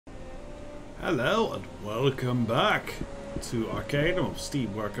Hello and welcome back to Arcanum of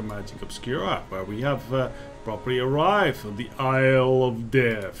Steamwork and Magic Obscura, where we have properly arrived on the Isle of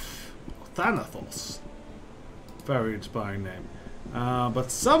Death. Thanatos. Very inspiring name. But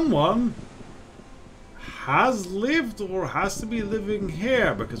someone has lived or has to be living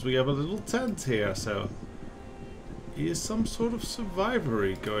here, because we have a little tent here, so is some sort of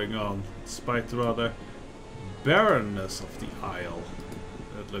survivory going on, despite the rather barrenness of the isle,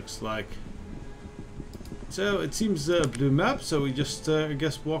 it looks like. So it seems a blue map, so we just, I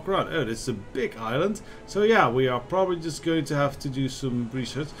guess, walk around. Oh, it's a big island. So yeah, we are probably just going to have to do some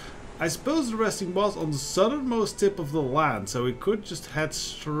research. I suppose the resting was on the southernmost tip of the land, so we could just head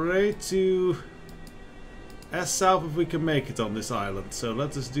straight to south if we can make it on this island. So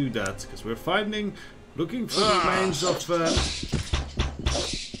let us do that, because we're looking for the remains of...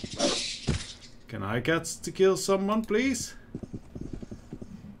 Can I get to kill someone, please?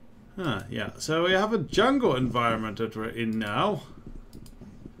 Huh, yeah, so we have a jungle environment that we're in now.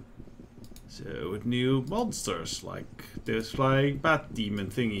 So with new monsters, like those flying bat demon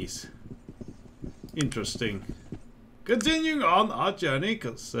thingies. Interesting. Continuing on our journey,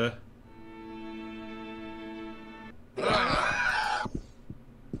 because... so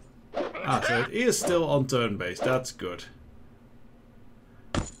it is still on turn-based, that's good.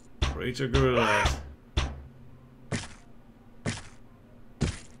 Creature gorillas.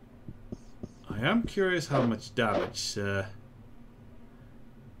 I am curious how much damage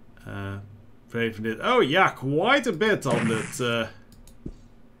Raven did. Oh yeah, quite a bit on that.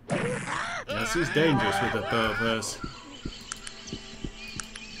 Yes, he's dangerous with that bow of hers.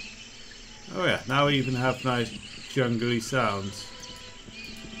 Oh yeah, now we even have nice jungly sounds.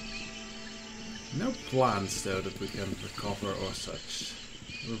 No plants though that we can recover or such.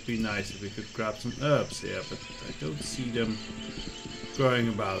 It would be nice if we could grab some herbs here, but I don't see them growing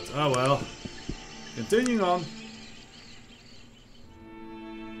about. Oh well. Continuing on.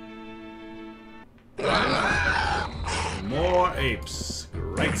 More apes.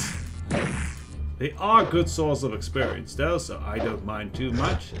 Great. They are a good source of experience though, so I don't mind too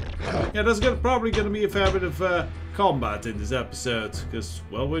much. Yeah, there's probably going to be a fair bit of combat in this episode, because,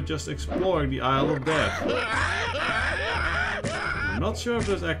 well, we're just exploring the Isle of Death. I'm not sure if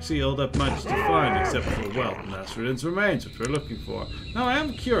there's actually all that much to find, except for, well, Nasrudin's remains, which we're looking for. Now, I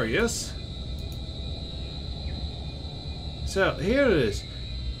am curious. So, here it is.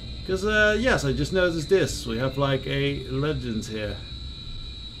 Because, yes, I just noticed this. We have, like, a legend here.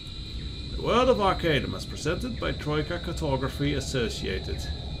 The World of Arcanum as presented by Troika Cartography Associated.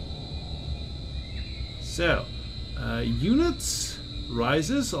 So, units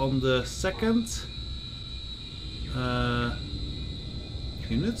rises on the second...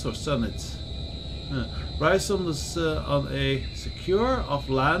 units or summits? Rise on, on a secure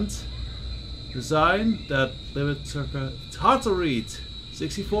off-land design that limits circa... It's hard to read.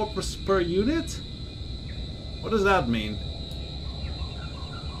 64 per unit? What does that mean?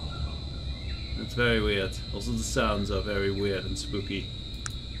 That's very weird. Also the sounds are very weird and spooky.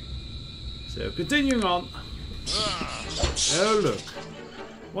 So continuing on. Oh look.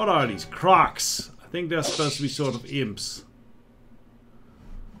 What are these? Crocs! I think they're supposed to be sort of imps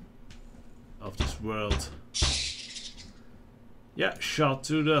of this world. Yeah, shot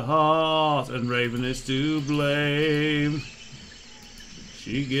to the heart, and Raven is to blame.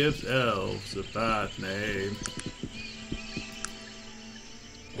 She gives elves a bad name.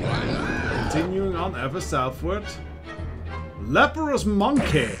 Continuing on ever southward. Leprous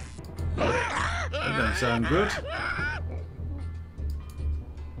monkey. That doesn't sound good.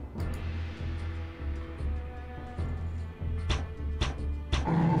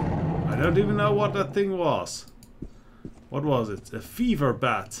 I don't even know what that thing was. What was it? A fever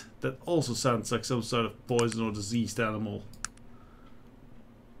bat. That also sounds like some sort of poison or diseased animal.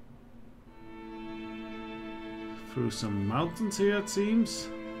 Through some mountains here, it seems.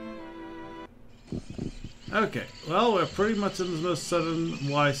 Okay, well, we're pretty much on the most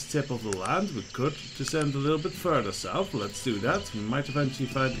southern-wise tip of the land. We could descend a little bit further south. Let's do that. We might eventually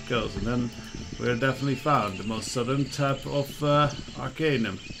find the coast, and then we're definitely found the most southern tip of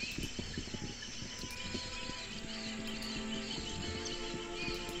Arcanum.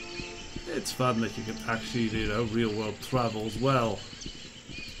 It's fun that you can actually, you know, real-world travel as well.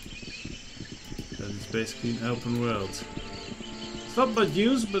 It's basically an open world. It's not much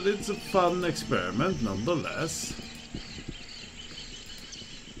use, but it's a fun experiment nonetheless.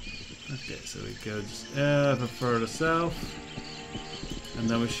 Okay, so we go just ever further south. And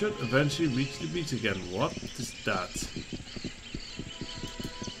then we should eventually reach the beach again. What is that?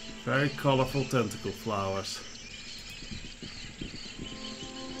 Very colorful tentacle flowers.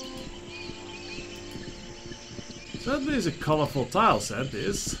 Certainly is a colorful tile set,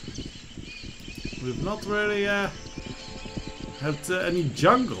 this. We've not really had any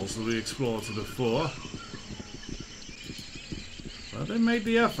jungles that we explored before. But they made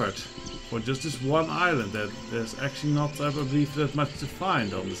the effort. For just this one island, that there's actually not, I believe, that much to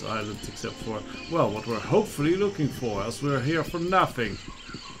find on this island except for, well, what we're hopefully looking for, else we're here for nothing.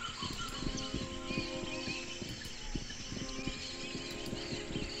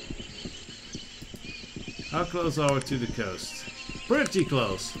 How close are we to the coast? Pretty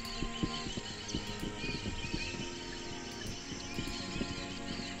close.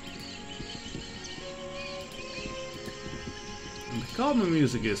 And the calming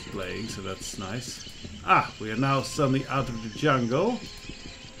music is playing, so that's nice. Ah, we are now suddenly out of the jungle.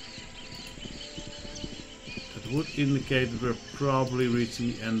 That would indicate that we're probably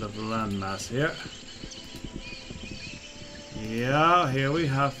reaching the end of the landmass here. Yeah, here we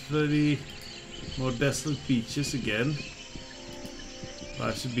have the more desolate beaches again.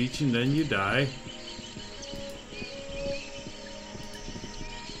 Life's a beach and then you die.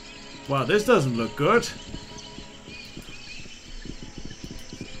 Wow, this doesn't look good.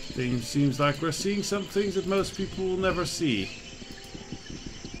 Seems like we're seeing some things that most people will never see.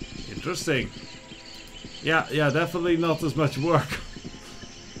 Interesting. Yeah, definitely not as much work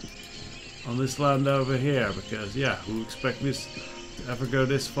on this land over here, because yeah, who expect this to ever go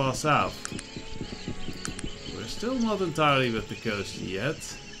this far south? We're still not entirely with the coast yet.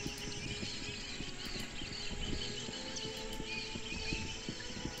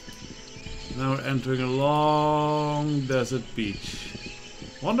 Now we're entering a long desert beach.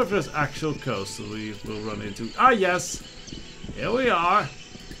 Wonder if there's actual coast that we will run into. Ah yes! Here we are!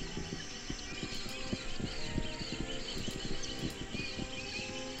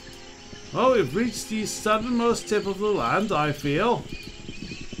 Well, we've reached the southernmost tip of the land, I feel.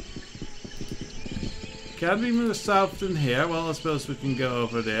 Can we move south than here? Well, I suppose we can go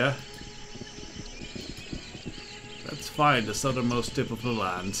over there. Let's find the southernmost tip of the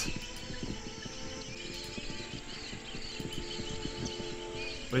land.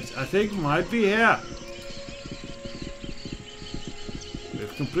 Which I think might be here.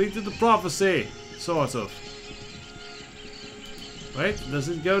 We've completed the prophecy. Sort of. Wait, does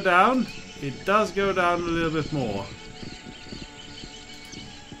it go down? It does go down a little bit more.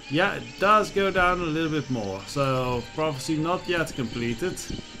 Yeah, it does go down a little bit more. So, prophecy not yet completed.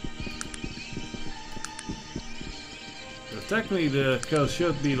 So technically the coast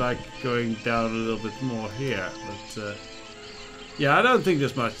should be like going down a little bit more here. But yeah, I don't think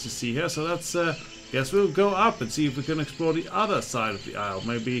there's much to see here. So let's, guess we'll go up and see if we can explore the other side of the isle.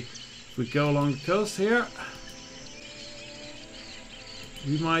 Maybe if we go along the coast here,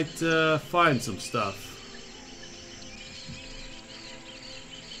 we might find some stuff.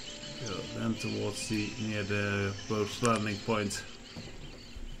 Go then towards the near the boat's landing point.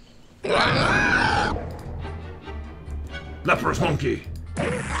 Leprous monkey!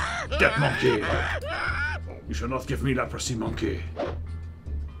 Dead monkey! You shall not give me leprosy, monkey.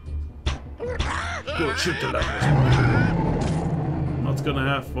 Good, shoot the leprous monkey. Not gonna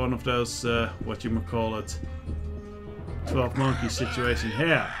have one of those, what you might call it, 12 monkey situation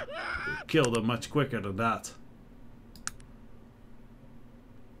here. We'll kill them much quicker than that.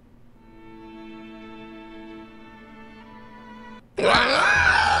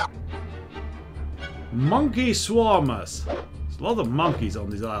 Monkey swarmers. There's a lot of monkeys on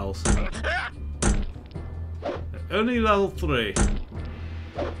these isles. They're only level 3.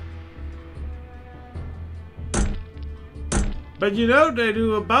 But you know, they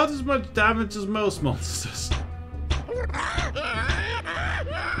do about as much damage as most monsters.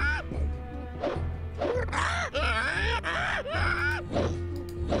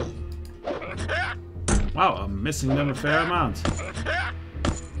 Wow, I'm missing them a fair amount.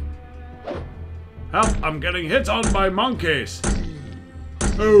 Help, I'm getting hit on by monkeys.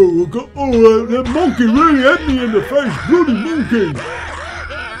 Oh, that monkey really hit me in the face. Bloody monkey.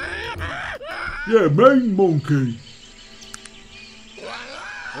 Yeah, main monkey.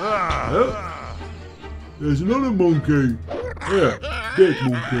 Oh, there's another monkey. Yeah, dead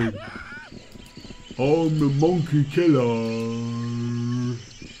monkey. I'm the monkey killer.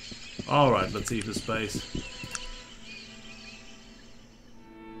 Alright, let's see the space.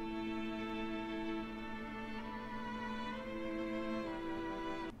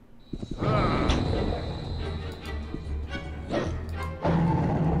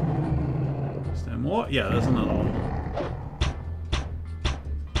 Is there more? Yeah, there's another one.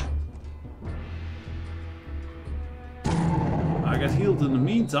 I got healed in the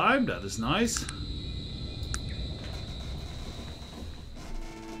meantime, that is nice.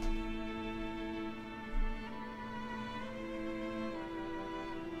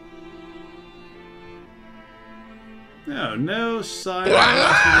 No, no sign of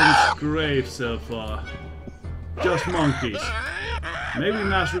Nasrudin's grave so far. Just monkeys. Maybe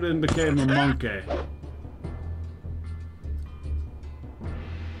Nasrudin became a monkey.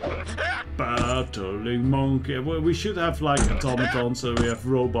 Battling monkey. Well, we should have like automaton, so we have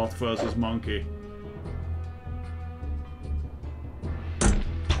robot versus monkey.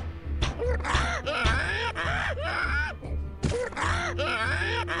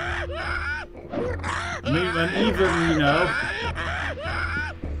 I mean, when even, you know,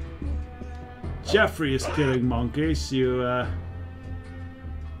 Jeffrey is killing monkeys, you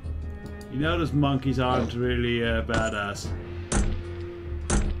know those monkeys aren't really badass.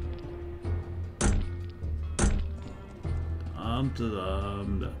 To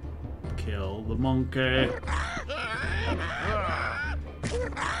them, kill the monkey.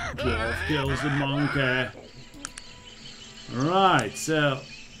 Dwarf kills the monkey. Right, so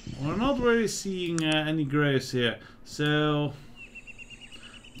we're not really seeing any graves here, so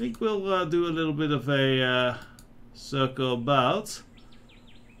I think we'll do a little bit of a circle about,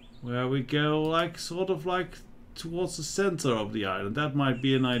 where we go like sort of like towards the center of the island. That might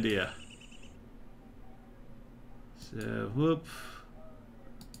be an idea. So whoop,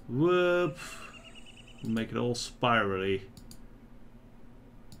 whoop. We'll make it all spirally.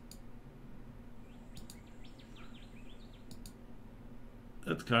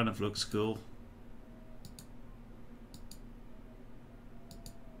 That kind of looks cool.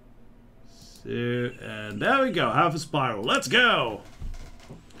 So, and there we go, half a spiral. Let's go!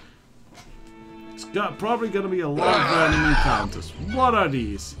 It's probably going to be a lot of random encounters. What are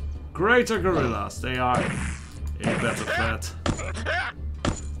these? Greater gorillas. They are a better threat.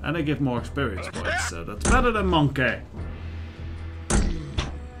 And they give more experience points, so that's better than monkey.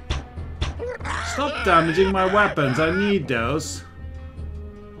 Stop damaging my weapons, I need those.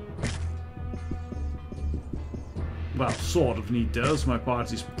 Well, sort of need those. My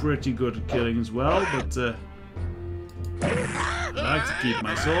party's pretty good at killing as well, but I like to keep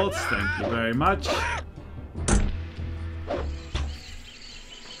my swords, thank you very much.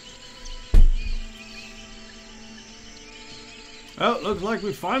 Oh, looks like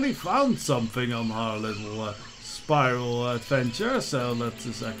we finally found something on our little spiral adventure, so let's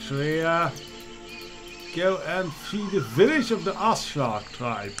just actually go and see the village of the Ashlark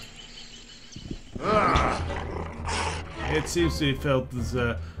tribe. It seems to be filled with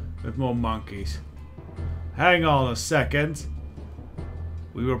more monkeys. Hang on a second.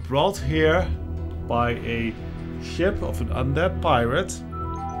 We were brought here by a ship of an undead pirate.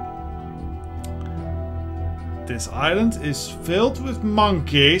 This island is filled with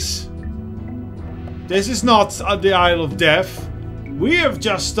monkeys. This is not the Isle of Death. We have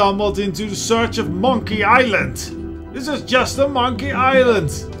just stumbled into the search of Monkey Island. This is just a monkey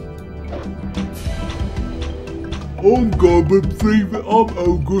island. I'm Ogre Threepwood, a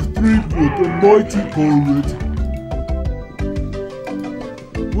mighty pirate.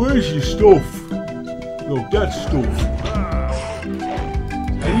 Where's your stuff? No, that stuff.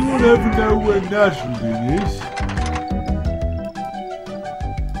 Anyone ever know where Nasrudin is?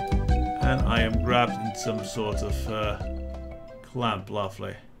 And I am grabbed in some sort of clamp,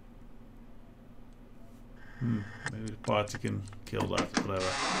 lovely. Maybe the party can kill that, whatever.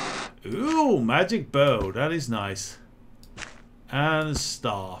 Ooh, magic bow, that is nice. And a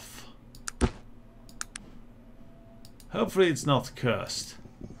staff. Hopefully it's not cursed.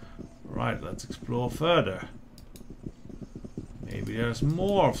 Right, let's explore further. Maybe there's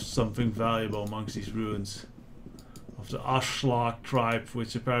more of something valuable amongst these ruins. Of the Ashlark tribe,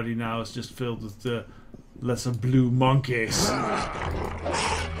 which apparently now is just filled with the lesser blue monkeys.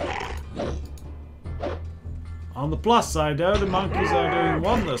 On the plus side though, the monkeys are doing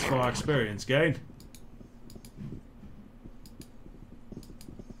wonders for our experience gain.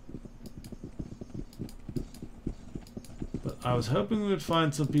 But I was hoping we would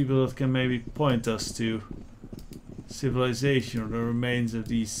find some people that can maybe point us to civilization or the remains of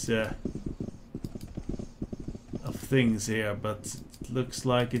these of things here, but it looks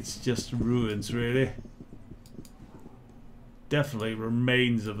like it's just ruins really. Definitely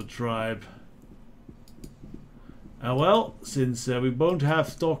remains of a tribe. Well, since we won't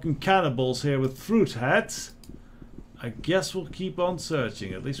have talking cannibals here with fruit hats, I guess we'll keep on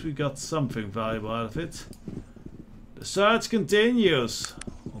searching. At least we got something valuable out of it. The search continues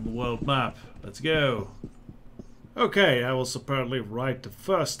on the world map. Let's go. Okay, I was apparently right the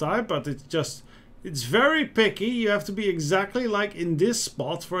first time, but it's very picky. You have to be exactly like in this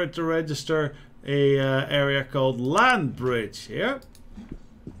spot for it to register a area called Land Bridge here.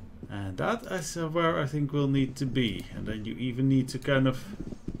 And that is where I think we'll need to be. And then you even need to kind of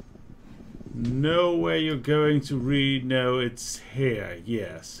know where you're going to read. No, it's here.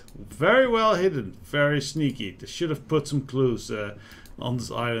 Yes. Very well hidden. Very sneaky. They should have put some clues on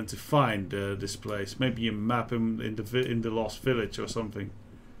this island to find this place. Maybe you map him in the lost village or something.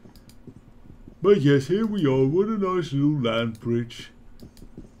 But yes, here we are. What a nice little land bridge.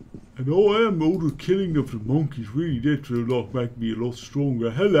 And all the killing of the monkeys really did make me a lot stronger.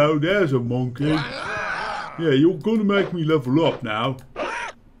 Hello, there's a monkey. Yeah, you're gonna make me level up now.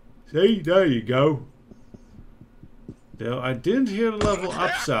 See, there you go. Though I didn't hear the level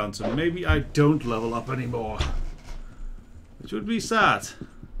up sound, so maybe I don't level up anymore. Which would be sad.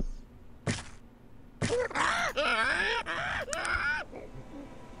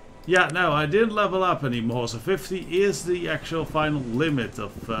 Yeah, no, I didn't level up anymore, so 50 is the actual final limit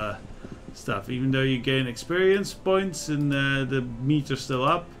of stuff. Even though you gain experience points and the meter's still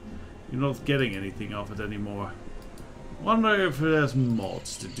up, you're not getting anything of it anymore. Wonder if there's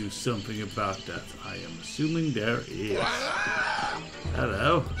mods to do something about that. I am assuming there is.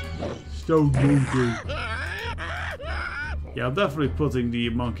 Hello. Stone monkey. Yeah, I'm definitely putting the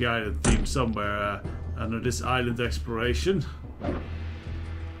Monkey Island theme somewhere under this island exploration.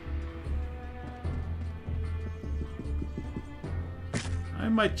 I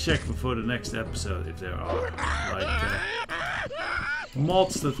might check before the next episode if there are like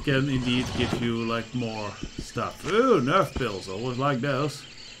mods that can indeed give you like more stuff. Ooh, nerf pills, always like those.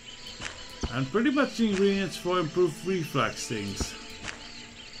 And pretty much ingredients for improved reflex things.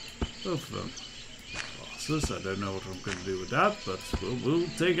 Both of them. Bosses, I don't know what I'm going to do with that, but we'll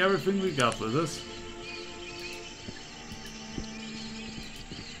take everything we got with us.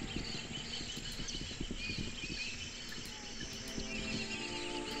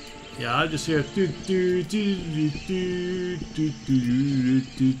 Yeah, I just hear do do do do do do do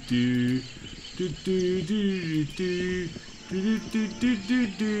do do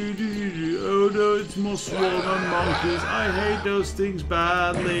do do. Oh no, it's more swarm and monkeys. I hate those things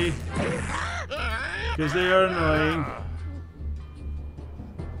badly because they are annoying.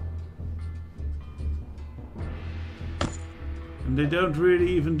 And they don't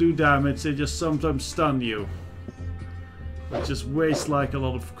really even do damage. They just sometimes stun you. It just wastes like a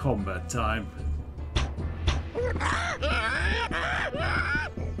lot of combat time.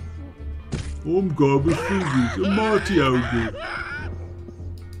 I'm garbage fingers, a Marty ogre.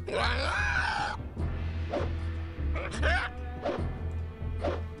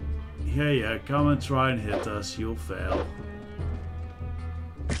 Yeah, come and try and hit us, you'll fail.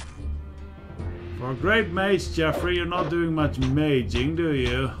 For a great mage, Jeffrey, you're not doing much maging, do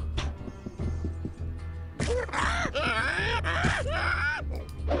you?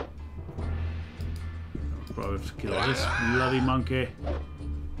 Probably have to kill this bloody monkey.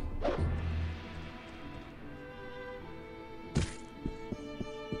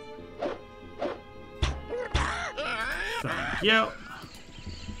 Thank you.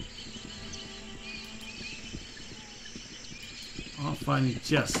 I'll find any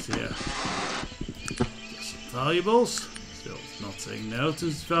chests here. Get some valuables. Still not saying no to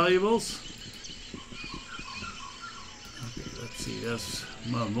valuables. Okay, let's see. There's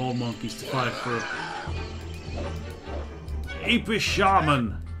more monkeys to fight for. Apish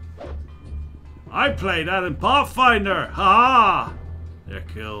Shaman. I played that in Pathfinder. Haha. They're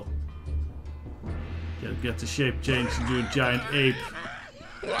cool. Get the shape change into a giant ape.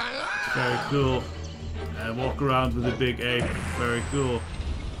 It's very cool. And walk around with a big ape. Very cool.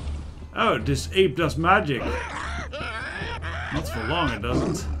 Oh, this ape does magic. Not for long it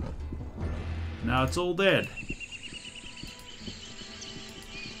doesn't. Now it's all dead.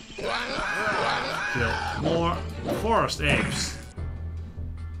 Kill more forest apes.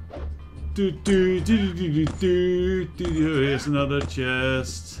 Here's another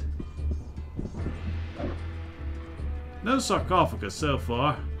chest. No sarcophagus so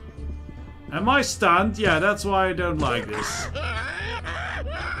far. Am I stunned? Yeah, that's why I don't like this.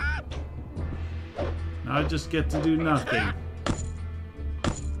 Now I just get to do nothing.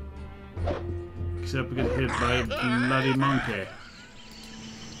 Except get hit by a bloody monkey.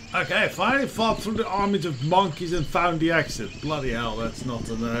 Okay, finally fought through the armies of monkeys and found the exit. Bloody hell, that's not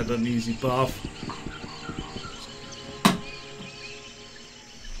an easy path.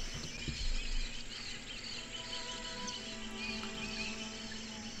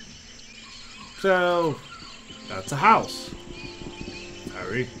 So, that's a house.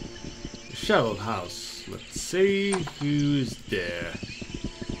 Harry. A shoveled house. Let's see who's there.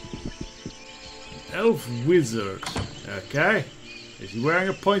 Elf wizard. Okay. Is he wearing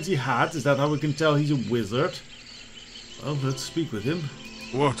a pointy hat? Is that how we can tell he's a wizard? Well, let's speak with him.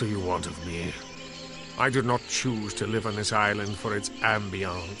 What do you want of me? I did not choose to live on this island for its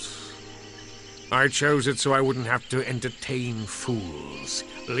ambience. I chose it so I wouldn't have to entertain fools.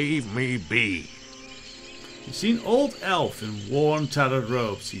 Leave me be. You see an old elf in worn, tattered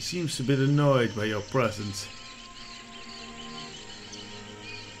robes. He seems a bit annoyed by your presence.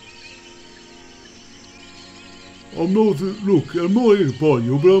 I'm not here to bother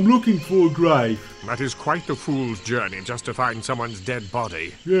you, but I'm looking for a grave. That is quite the fool's journey just to find someone's dead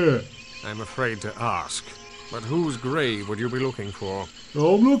body. Yeah. I'm afraid to ask. But whose grave would you be looking for?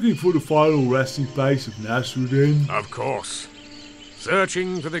 I'm looking for the final resting place of Nasrudin. Of course.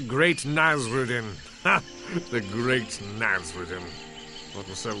 Searching for the great Nasrudin. Ha! The great Nasrudin. What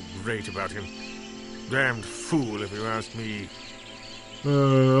was so great about him? Damned fool, if you ask me.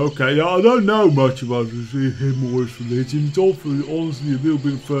 Okay, I don't know much about him or his religion. It's all honestly a little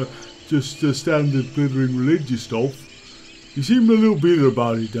bit of just standard glittering religious stuff. You seem a little bitter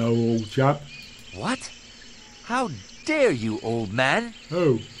about it though, old chap. What? How dare you, old man?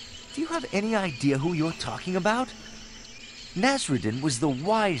 Oh. Do you have any idea who you're talking about? Nasrudin was the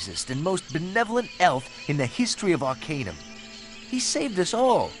wisest and most benevolent elf in the history of Arcanum. He saved us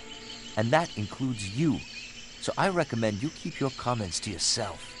all, and that includes you. So I recommend you keep your comments to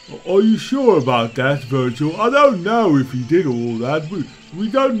yourself. Are you sure about that, Virgil? I don't know if he did all that. We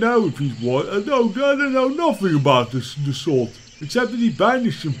don't know if he's what. I don't know nothing about the sort, except that he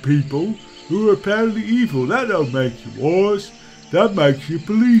banished some people who are apparently evil. That don't make you worse. That makes you a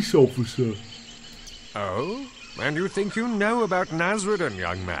police officer. Oh? And you think you know about Nasrudin,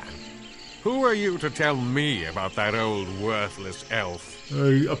 young man? Who are you to tell me about that old worthless elf?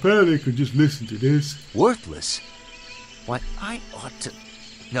 Apparently I can just listen to this. Worthless? Why, I ought to...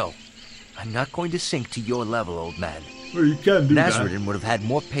 No, I'm not going to sink to your level, old man. Well, you can do that. Nasrudin would have had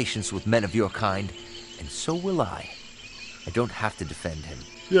more patience with men of your kind, and so will I. I don't have to defend him.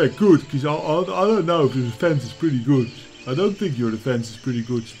 Yeah, good, because I don't know if your defense is pretty good. I don't think your defense is pretty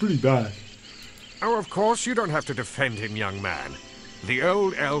good. It's pretty bad. Oh, of course you don't have to defend him, young man. The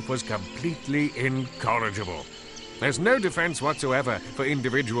old elf was completely incorrigible. There's no defense whatsoever for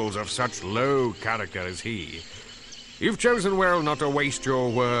individuals of such low character as he. You've chosen well not to waste your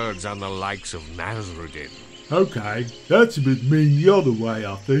words on the likes of Nasrudin. Okay, that's a bit mean the other way,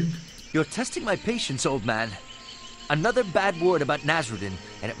 I think. You're testing my patience, old man. Another bad word about Nasrudin,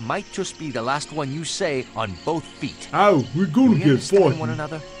 and it might just be the last one you say on both feet. Oh, we're gonna get fighting. One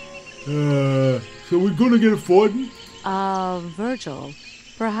another? So we're gonna get a fighting? Virgil,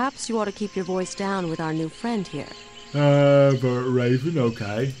 perhaps you ought to keep your voice down with our new friend here. Raven,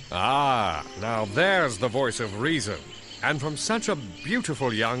 okay. Ah, now there's the voice of reason. And from such a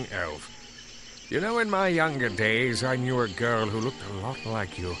beautiful young elf. You know, in my younger days, I knew a girl who looked a lot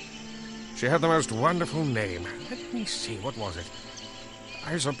like you. She had the most wonderful name. Let me see, what was it?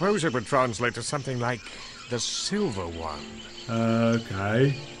 I suppose it would translate to something like the Silver One.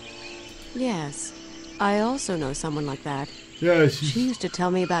 Okay. Yes, I also know someone like that. Yeah, She used to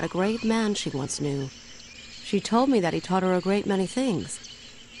tell me about a great man she once knew. She told me that he taught her a great many things.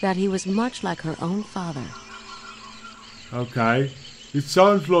 That he was much like her own father. Okay. It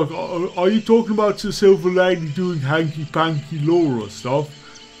sounds like... Are you talking about the Silver Lady doing hanky-panky lore stuff?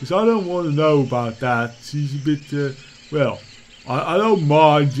 Because I don't want to know about that. She's a bit... well, I don't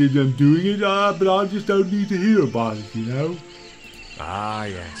mind them doing it, but I just don't need to hear about it, you know? Ah,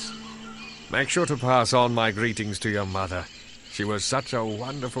 yes. Make sure to pass on my greetings to your mother. She was such a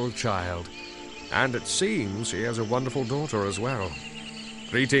wonderful child. And it seems she has a wonderful daughter as well.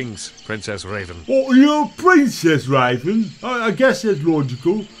 Greetings, Princess Raven. Oh, you're a Princess Raven? I guess that's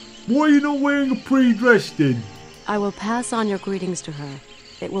logical. Why are you not wearing a pretty dress then? I will pass on your greetings to her.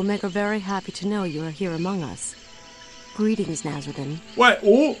 It will make her very happy to know you are here among us. Greetings, Nasrudin. Wait,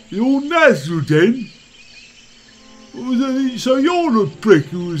 oh, you're Nasrudin? So you're the prick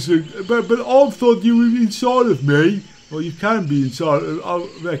who was... but I thought you were inside of me. Well, you can be inside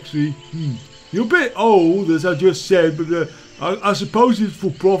of... actually... You're a bit old, as I just said, but I suppose it's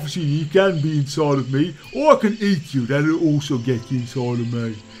for prophecy you can be inside of me, or I can eat you, that'll also get you inside of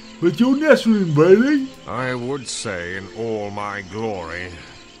me. But you're Nasrudin, really? I would say in all my glory,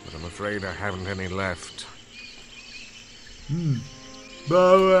 but I'm afraid I haven't any left.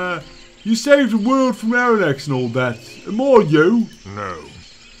 But, you saved the world from Aranax and all that. Am I you? No.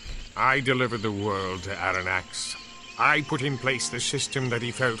 I delivered the world to Aranax. I put in place the system that he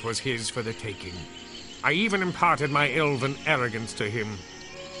felt was his for the taking. I even imparted my elven arrogance to him.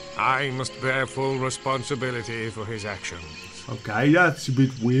 I must bear full responsibility for his actions. Okay, that's a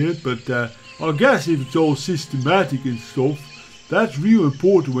bit weird, but I guess if it's all systematic and stuff, that's real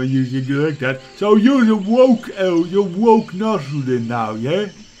important when you get like that. So you're the woke Nasrudin now, yeah?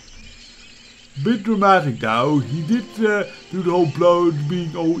 Bit dramatic now. He did do the whole blow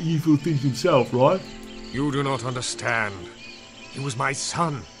being all evil things himself, right? You do not understand. He was my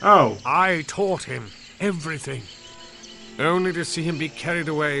son. Oh. I taught him everything. Only to see him be carried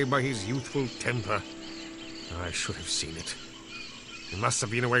away by his youthful temper. I should have seen it. There must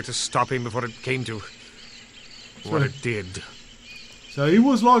have been a way to stop him before it came to what it did. So he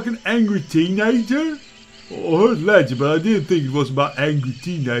was like an angry teenager? I heard legend, but I didn't think it was about angry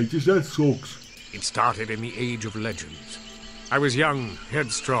teenagers. That sucks. It started in the Age of Legends. I was young,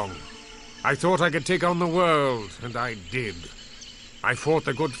 headstrong. I thought I could take on the world, and I did. I fought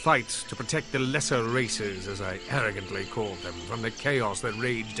the good fight to protect the lesser races, as I arrogantly called them, from the chaos that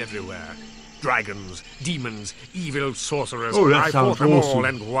raged everywhere. Dragons, demons, evil sorcerers. Oh, that I sounds fought them awesome. all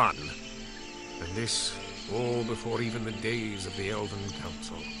and won. And this, all before even the days of the Elven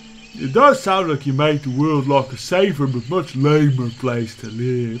Council. It does sound like you made the world like a safer but much lamer place to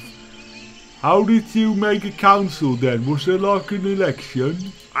live. How did you make a council then? Was there like an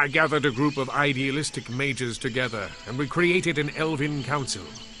election? I gathered a group of idealistic mages together, and we created an Elven Council.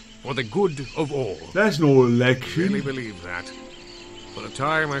 For the good of all. That's no I election. really believe that. For a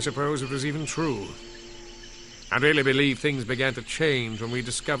time, I suppose it was even true. I really believe things began to change when we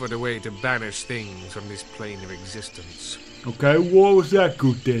discovered a way to banish things from this plane of existence. Okay, why was that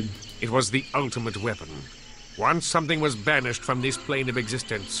good then? It was the ultimate weapon. Once something was banished from this plane of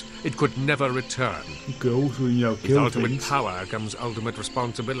existence, it could never return. Okay, also, you know, With kill ultimate things. power comes ultimate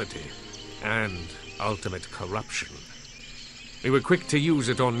responsibility. And ultimate corruption. We were quick to use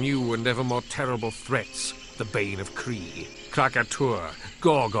it on new and ever more terrible threats. The Bane of Kree, Krakatur,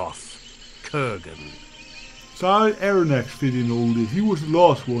 Gorgoth, Kurgan. So how did Aranex fit in all this? He was the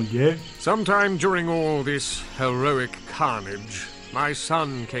last one, yeah? Sometime during all this heroic carnage, my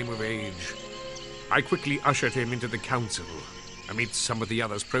son came of age. I quickly ushered him into the council, amidst some of the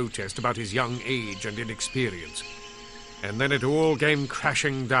others' protest about his young age and inexperience. And then it all came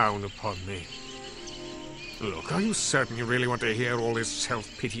crashing down upon me. Look, are you certain you really want to hear all this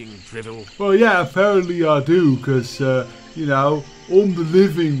self-pitying drivel? Well, yeah, apparently I do, because, you know, I'm the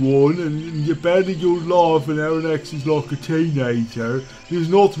living one, and you're betting your life, and Aranex is like a teenager. There's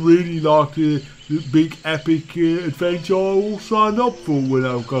not really like the big epic adventure I all signed up for when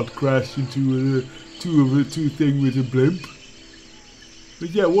I got crashed into two thing with a blimp. But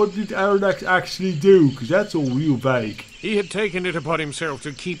yeah, what did Aranex actually do? Because that's all real vague. He had taken it upon himself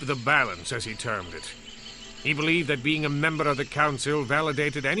to keep the balance, as he termed it. He believed that being a member of the Council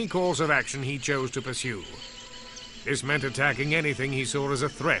validated any course of action he chose to pursue. This meant attacking anything he saw as a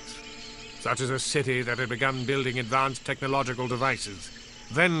threat, such as a city that had begun building advanced technological devices.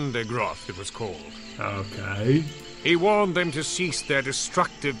 Vendegroth, it was called. Okay. He warned them to cease their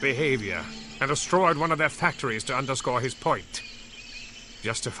destructive behavior, and destroyed one of their factories to underscore his point.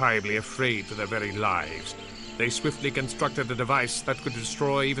 Justifiably afraid for their very lives, they swiftly constructed a device that could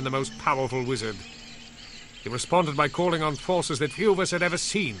destroy even the most powerful wizard. He responded by calling on forces that few of us had ever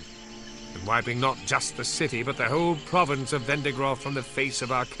seen, and wiping not just the city, but the whole province of Vendegroth from the face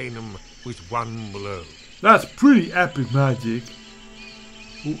of Arcanum with one blow. That's pretty epic magic.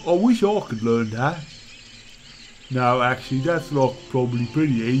 I wish I could learn that. No, actually, that's like probably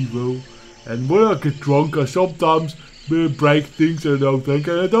pretty evil. And when I get drunk, I sometimes break things I don't think.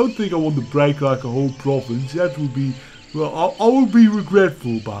 And I don't think I want to break like a whole province. That would be, well, I would be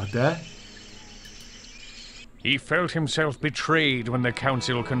regretful about that. He felt himself betrayed when the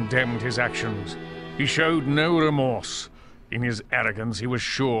Council condemned his actions. He showed no remorse. In his arrogance, he was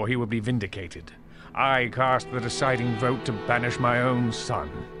sure he would be vindicated. I cast the deciding vote to banish my own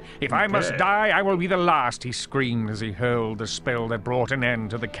son. If I must die, I will be the last, he screamed as he hurled the spell that brought an end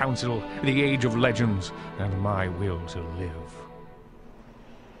to the Council, the Age of Legends, and my will to live.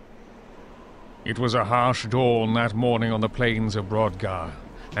 It was a harsh dawn that morning on the plains of Brodgar,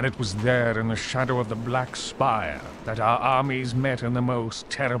 and it was there in the shadow of the Black Spire that our armies met in the most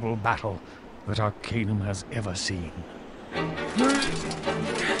terrible battle that Arcanum has ever seen.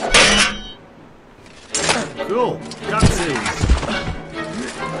 Cool. Cutscenes.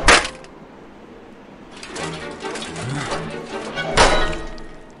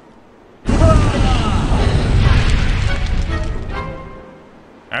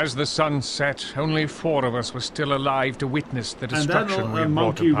 As the sun set, only 4 of us were still alive to witness the destruction And we then a had brought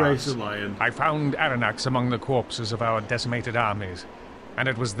monkey to race pass. a lion. I found Aranax among the corpses of our decimated armies, and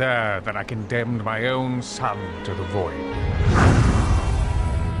it was there that I condemned my own son to the void.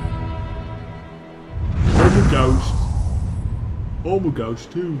 I'm a ghost. I'm a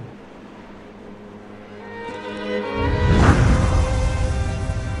ghost too.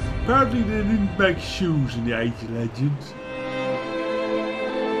 Apparently they didn't make shoes in the Age of Legends.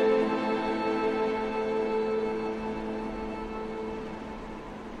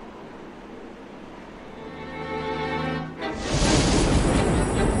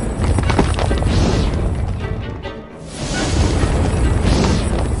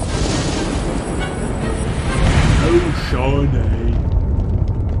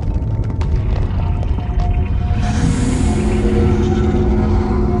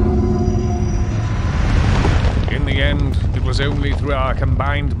 through our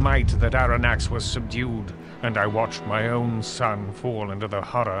combined might that Aranax was subdued, and I watched my own son fall into the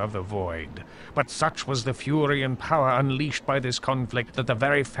horror of the void. But such was the fury and power unleashed by this conflict that the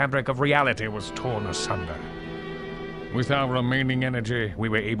very fabric of reality was torn asunder. With our remaining energy, we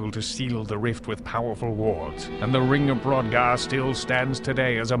were able to seal the rift with powerful wards, and the Ring of Brodgar still stands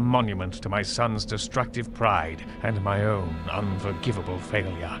today as a monument to my son's destructive pride and my own unforgivable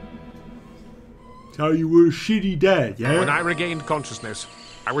failure. So you were a shitty dad, yeah? When I regained consciousness,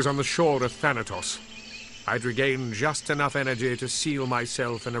 I was on the shore of Thanatos. I'd regained just enough energy to seal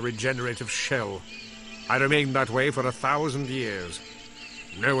myself in a regenerative shell. I remained that way for 1,000 years.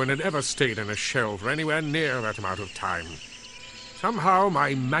 No one had ever stayed in a shell for anywhere near that amount of time. Somehow,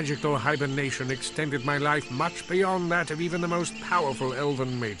 my magical hibernation extended my life much beyond that of even the most powerful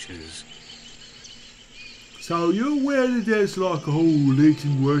elven mages. So you're aware that there's like a whole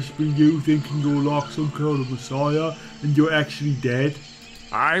religion worshipping you, thinking you're like some kind of messiah, and you're actually dead?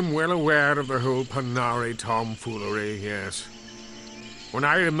 I'm well aware of the whole Panari tomfoolery, yes. When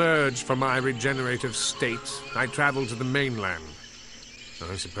I emerged from my regenerative state, I traveled to the mainland.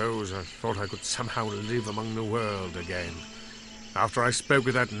 I suppose I thought I could somehow live among the world again. After I spoke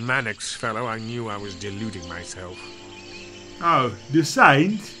with that Mannix fellow, I knew I was deluding myself. Oh, the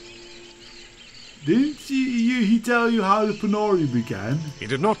saint? Didn't he tell you how the Panori began? He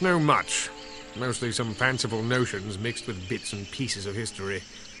did not know much. Mostly some fanciful notions mixed with bits and pieces of history.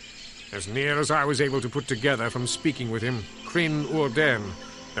 As near as I was able to put together from speaking with him, Kryn Urden,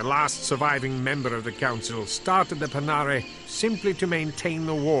 the last surviving member of the council, started the Panari simply to maintain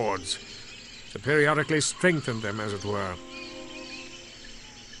the wards, to periodically strengthen them, as it were.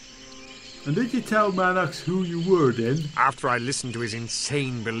 And did you tell Mannix who you were then? After I listened to his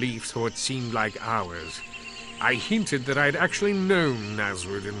insane beliefs, or it seemed like ours, I hinted that I'd actually known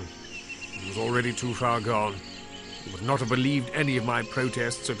Nasrudin. He was already too far gone. He would not have believed any of my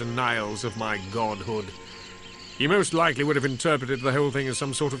protests or denials of my godhood. He most likely would have interpreted the whole thing as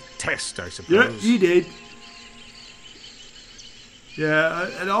some sort of test, I suppose. Yeah, he did. Yeah,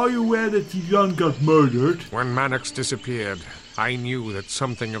 and are you aware that your son got murdered? When Mannix disappeared, I knew that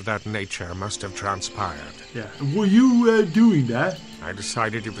something of that nature must have transpired. Yeah, and were you doing that? I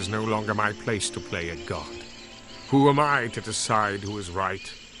decided it was no longer my place to play a god. Who am I to decide who is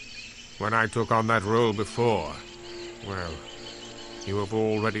right? When I took on that role before, well, you have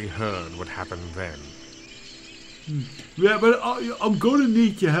already heard what happened then. Yeah, but I'm gonna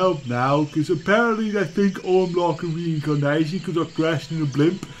need your help now, because apparently they think I'm like a reincarnation because I crashed in a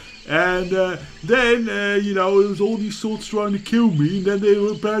blimp. And then, you know, it was all these sorts trying to kill me, and then they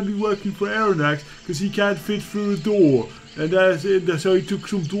were apparently working for Aranax because he can't fit through the door. And so he took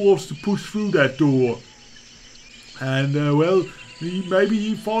some dwarves to push through that door. And, well, maybe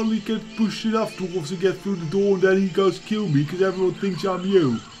he finally can push enough dwarves to get through the door, and then he goes kill me because everyone thinks I'm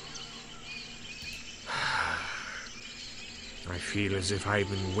you. I feel as if I've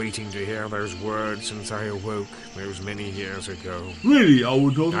been waiting to hear those words since I awoke those many years ago. Really? I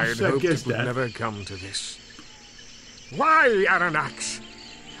would not I have had hoped guessed it would that. never come to this. Why, Aranax?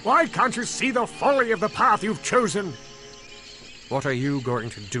 Why can't you see the folly of the path you've chosen? What are you going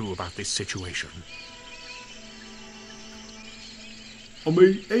to do about this situation? I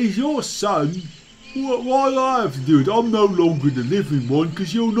mean, he's your son. Why do I have to do it? I'm no longer the living one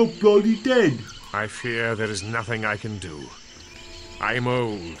because you're not bloody dead. I fear there is nothing I can do. I am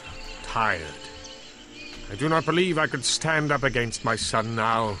old, tired. I do not believe I could stand up against my son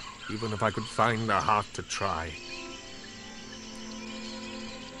now, even if I could find the heart to try.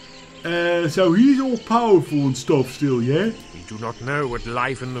 So he's all powerful and stuff still, yeah? We do not know what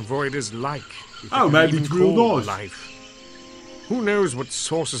life in the void is like. Oh, maybe it's real nice. Life. Who knows what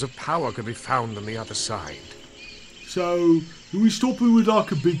sources of power could be found on the other side? So, do we stop him with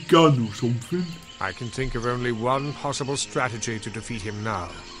like a big gun or something? I can think of only one possible strategy to defeat him now.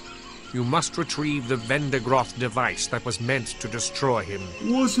 You must retrieve the Vendigroth device that was meant to destroy him.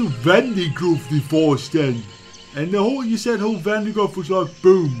 What's a Vendigroth device then? And you said whole Vendigroth was like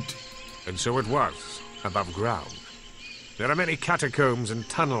boomed. And so it was, above ground. There are many catacombs and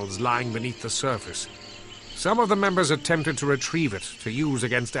tunnels lying beneath the surface. Some of the members attempted to retrieve it to use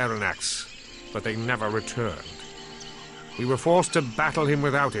against Aranax, but they never returned. We were forced to battle him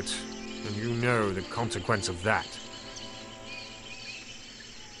without it, and you know the consequence of that.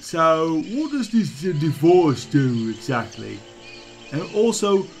 So, what does this divorce do exactly? And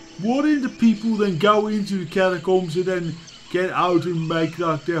also, why didn't the people then go into the catacombs and then get out and make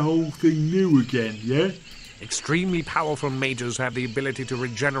like their whole thing new again, yeah? Extremely powerful mages have the ability to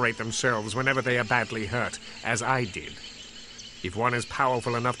regenerate themselves whenever they are badly hurt, as I did. If one is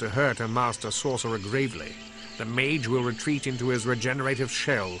powerful enough to hurt a master sorcerer gravely, the mage will retreat into his regenerative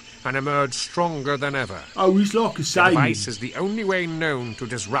shell and emerge stronger than ever. Oh, he's like a The Saiyan. device is the only way known to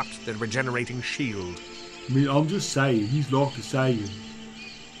disrupt the regenerating shield. I mean, I'm just saying, he's like a Saiyan.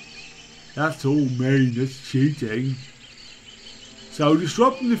 That's all mean, that's cheating. So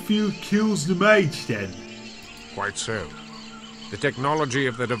disrupting the field kills the mage then? Quite so. The technology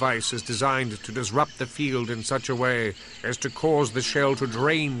of the device is designed to disrupt the field in such a way as to cause the shell to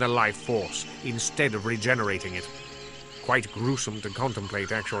drain the life force instead of regenerating it. Quite gruesome to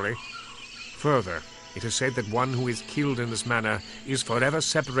contemplate, actually. Further, it is said that one who is killed in this manner is forever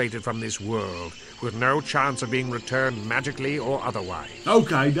separated from this world, with no chance of being returned magically or otherwise.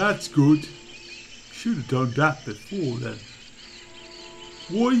 Okay, that's good. Should have done that before then.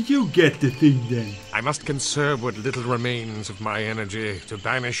 Why did you get the thing then? I must conserve what little remains of my energy to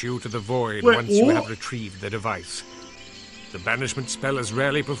banish you to the void Wait, once you what? have retrieved the device. The banishment spell is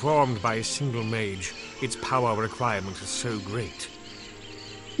rarely performed by a single mage. Its power requirement is so great.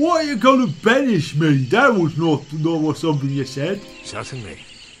 Why are you gonna banish me? That was not something you said. Certainly.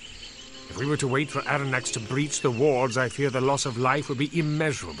 If we were to wait for Aranax to breach the wards, I fear the loss of life would be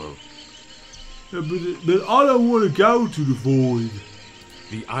immeasurable. But I don't want to go to the void.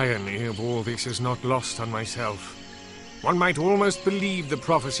 The irony of all this is not lost on myself. One might almost believe the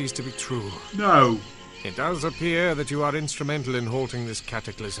prophecies to be true. No. It does appear that you are instrumental in halting this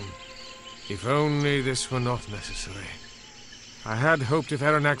cataclysm. If only this were not necessary. I had hoped if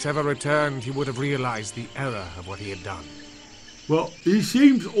Aranax ever returned, he would have realized the error of what he had done. Well, he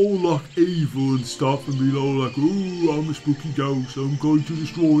seems all like evil and stuff and be all like, oh, I'm a spooky ghost, I'm going to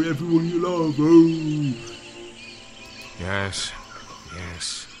destroy everyone you love, oh. Yes.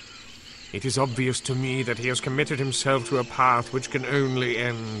 Yes. It is obvious to me that he has committed himself to a path which can only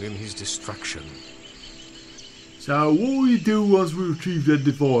end in his destruction. So, what will you do once we retrieve that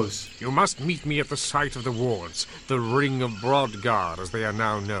device? You must meet me at the site of the wards, the Ring of Broadguard, as they are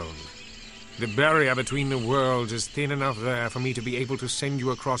now known. The barrier between the worlds is thin enough there for me to be able to send you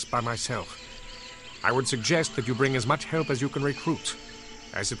across by myself. I would suggest that you bring as much help as you can recruit,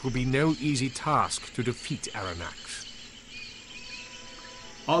 as it will be no easy task to defeat Aranax.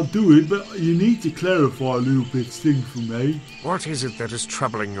 I'll do it, but you need to clarify a little bit thing for me. What is it that is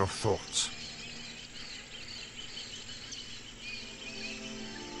troubling your thoughts?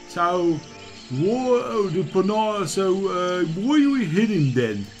 So, why are we hitting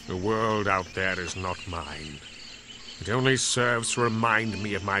then? The world out there is not mine. It only serves to remind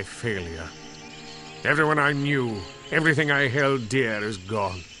me of my failure. Everyone I knew, everything I held dear is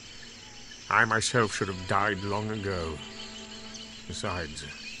gone. I myself should have died long ago. Besides,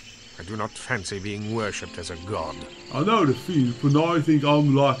 I do not fancy being worshipped as a god. I know the feel, but now I think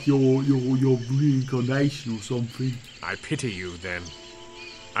I'm like your reincarnation or something. I pity you, then.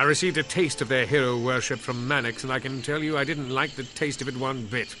 I received a taste of their hero worship from Mannix, and I can tell you I didn't like the taste of it one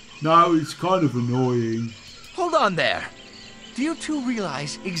bit. No, it's kind of annoying. Hold on there. Do you two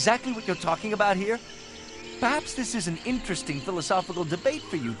realize exactly what you're talking about here? Perhaps this is an interesting philosophical debate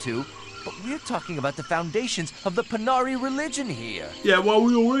for you two, but we're talking about the foundations of the Panari religion here. Yeah, well,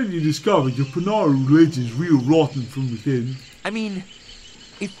 we already discovered your Panari religion is real rotten from within. I mean,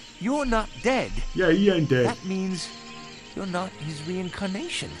 if you're not dead, Yeah, he ain't dead. that means you're not his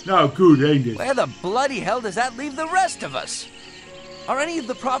reincarnation. No, good, ain't it? Where the bloody hell does that leave the rest of us? Are any of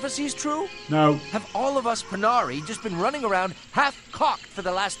the prophecies true? No. Have all of us Panari just been running around half-cocked for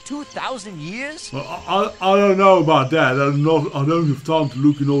the last 2,000 years? Well, I don't know about that. I don't have time to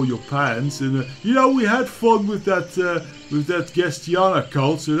look in all your pants. And we had fun with that Gestiana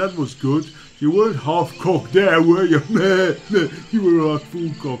cult, so that was good. You weren't half cocked there, were you? You were like full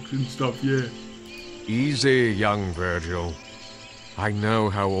cocked and stuff, yeah. Easy, young Virgil. I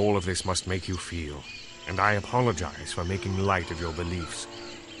know how all of this must make you feel, and I apologize for making light of your beliefs.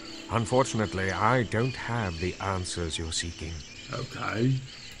 Unfortunately, I don't have the answers you're seeking. Okay.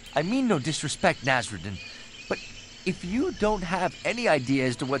 I mean no disrespect, Nasrudin, but if you don't have any idea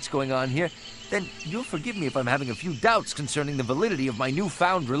as to what's going on here, then you'll forgive me if I'm having a few doubts concerning the validity of my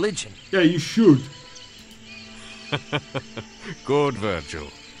newfound religion. Yeah, you should. Good, Virgil.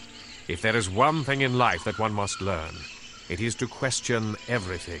 If there is one thing in life that one must learn, it is to question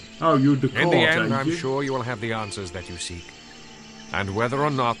everything. Oh, you're the In the end, ain't I'm you? sure you will have the answers that you seek. And whether or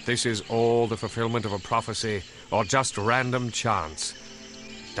not this is all the fulfillment of a prophecy or just random chance,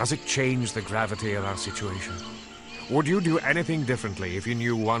 does it change the gravity of our situation? Would you do anything differently if you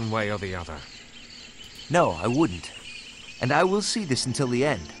knew one way or the other? No, I wouldn't. And I will see this until the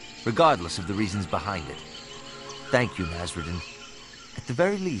end, regardless of the reasons behind it. Thank you, Nasrudin. At the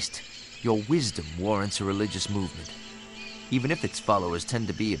very least, your wisdom warrants a religious movement. even if its followers tend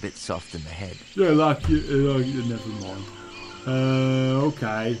to be a bit soft in the head. Yeah, never mind.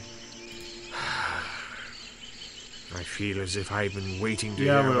 Okay. I feel as if I've been waiting to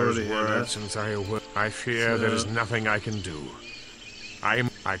Yeah, hear we those already heard that. words since I awoke. I fear there is nothing I can do.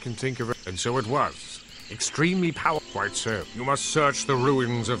 I can think of it, and so it was. Extremely powerful. Quite so. You must search the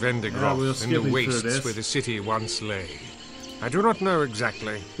ruins of we're Vendigroth in skipping the through wastes this. where the city once lay. I do not know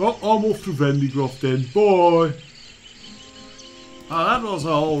exactly. Well, I'm off to Vendigroth then. Bye. Oh, that was a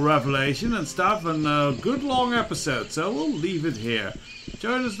whole revelation and stuff, and a good long episode, so we'll leave it here.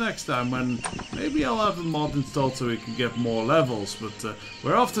 Join us next time when maybe I'll have a mod installed so we can get more levels, but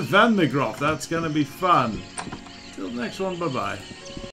we're off to Vendigroth. That's gonna be fun. Till the next one, bye-bye.